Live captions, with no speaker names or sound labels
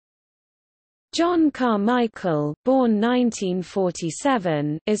John Carmichael, born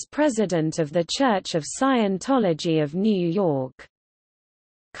 1947, is president of the Church of Scientology of New York.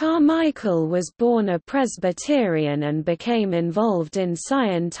 Carmichael was born a Presbyterian and became involved in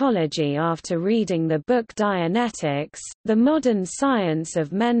Scientology after reading the book Dianetics, The Modern Science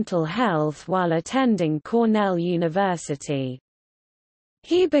of Mental Health while attending Cornell University.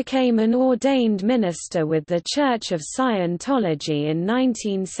 He became an ordained minister with the Church of Scientology in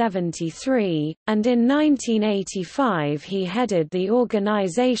 1973, and in 1985 he headed the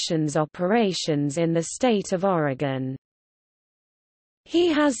organization's operations in the state of Oregon. He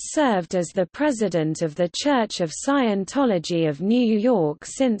has served as the president of the Church of Scientology of New York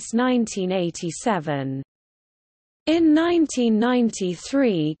since 1987. In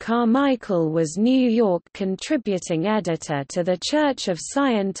 1993, Carmichael was New York contributing editor to the Church of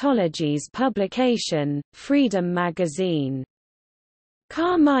Scientology's publication, Freedom magazine.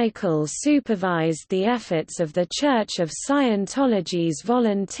 Carmichael supervised the efforts of the Church of Scientology's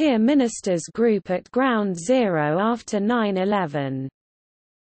volunteer ministers group at Ground Zero after 9/11.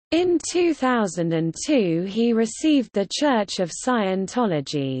 In 2002 he received the Church of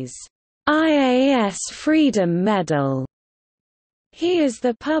Scientology's IAS Freedom Medal. He is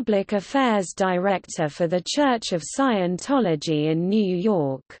the Public Affairs Director for the Church of Scientology in New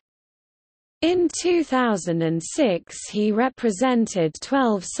York. In 2006 he represented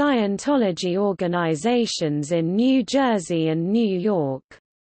 12 Scientology organizations in New Jersey and New York.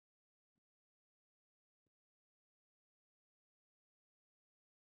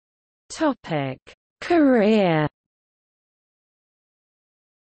 Career.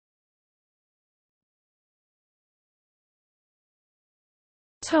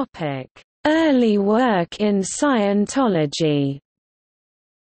 Early work in Scientology.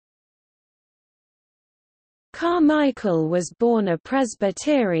 Carmichael was born a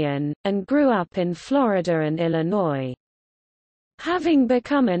Presbyterian, and grew up in Florida and Illinois. Having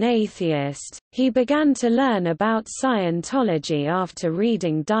become an atheist, he began to learn about Scientology after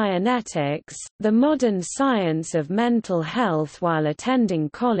reading Dianetics, The Modern Science of Mental Health while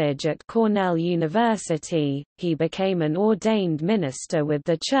attending college at Cornell University. He became an ordained minister with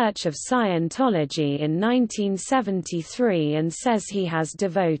the Church of Scientology in 1973 and says he has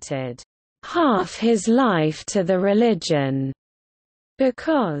devoted half his life to the religion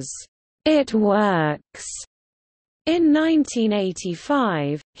because it works. In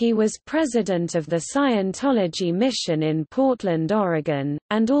 1985, he was president of the Scientology Mission in Portland, Oregon,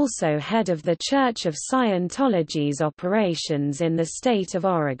 and also head of the Church of Scientology's operations in the state of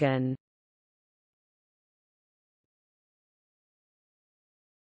Oregon.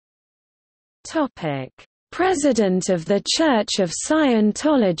 President of the Church of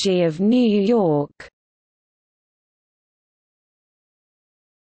Scientology of New York.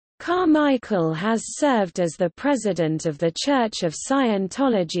 Carmichael has served as the president of the Church of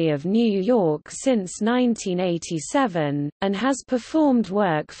Scientology of New York since 1987, and has performed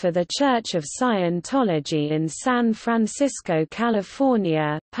work for the Church of Scientology in San Francisco,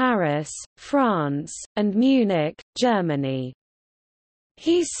 California, Paris, France, and Munich, Germany.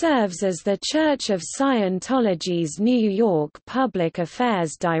 He serves as the Church of Scientology's New York Public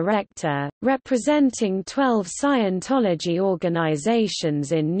Affairs Director, representing 12 Scientology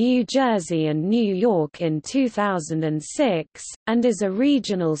organizations in New Jersey and New York in 2006, and is a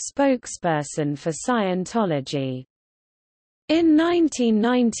regional spokesperson for Scientology. In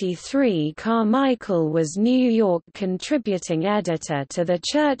 1993, Carmichael was New York contributing editor to the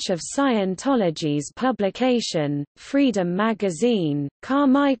Church of Scientology's publication, Freedom magazine.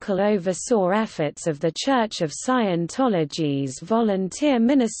 Carmichael oversaw efforts of the Church of Scientology's volunteer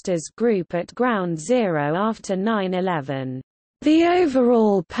ministers group at Ground Zero after 9/11. The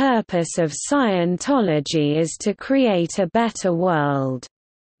overall purpose of Scientology is to create a better world.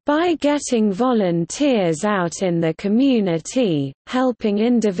 By getting volunteers out in the community, helping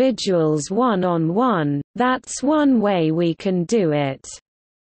individuals one-on-one, that's one way we can do it,"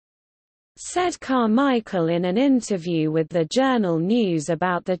 said Carmichael in an interview with the Journal News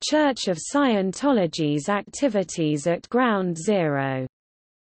about the Church of Scientology's activities at Ground Zero.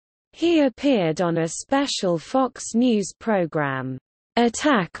 He appeared on a special Fox News program,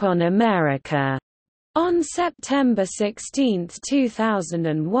 Attack on America, on September 16,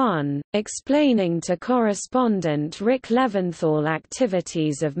 2001, explaining to correspondent Rick Leventhal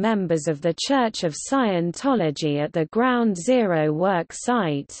activities of members of the Church of Scientology at the Ground Zero work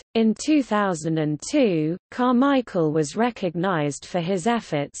site. In 2002, Carmichael was recognized for his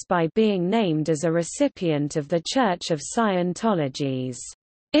efforts by being named as a recipient of the Church of Scientology's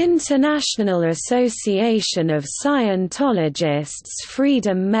International Association of Scientologists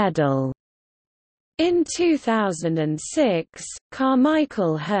Freedom Medal. In 2006,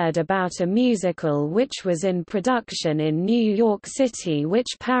 Carmichael heard about a musical which was in production in New York City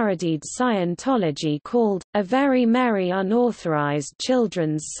which parodied Scientology called, A Very Merry Unauthorized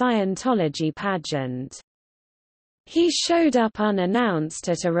Children's Scientology Pageant. He showed up unannounced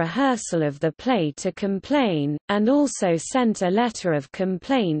at a rehearsal of the play to complain, and also sent a letter of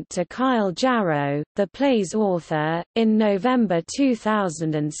complaint to Kyle Jarrow, the play's author. In November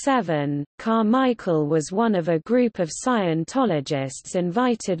 2007, Carmichael was one of a group of Scientologists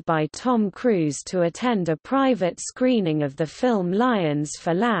invited by Tom Cruise to attend a private screening of the film Lions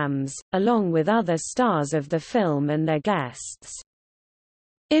for Lambs, along with other stars of the film and their guests.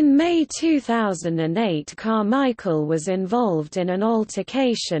 In May 2008, Carmichael was involved in an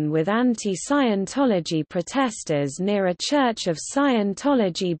altercation with anti-Scientology protesters near a Church of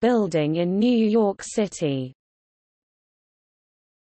Scientology building in New York City.